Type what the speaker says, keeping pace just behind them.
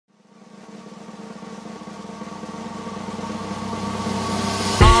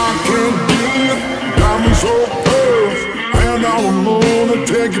so fast, and I'm gonna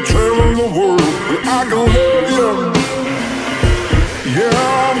take you traveling the world. But I can love you,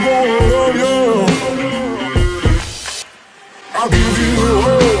 yeah, I'm gonna love you. I'll give you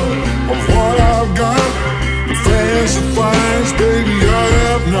all of what I've got, the fancy things, baby, I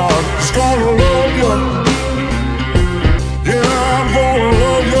have not. Just gonna love you, yeah, I'm gonna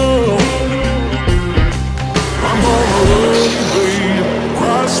love you. I'm gonna love you, baby,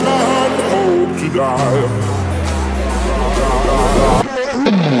 cross my heart and hope to die.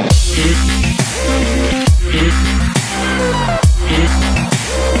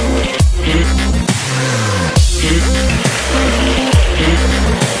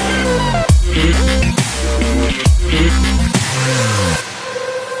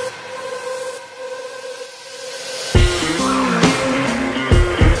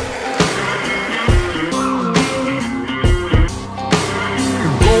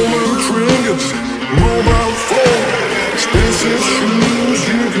 Golden trinkets, mobile phone, expensive shoes,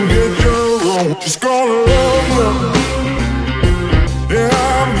 you can get your own. Just gonna love you, yeah,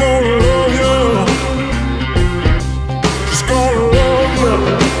 I'm gonna love you. Just gonna love you,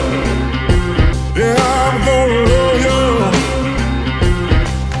 yeah, I'm gonna love you.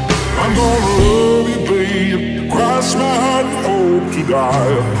 I'm gonna love you, babe, cross my heart and hope to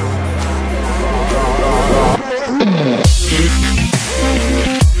die.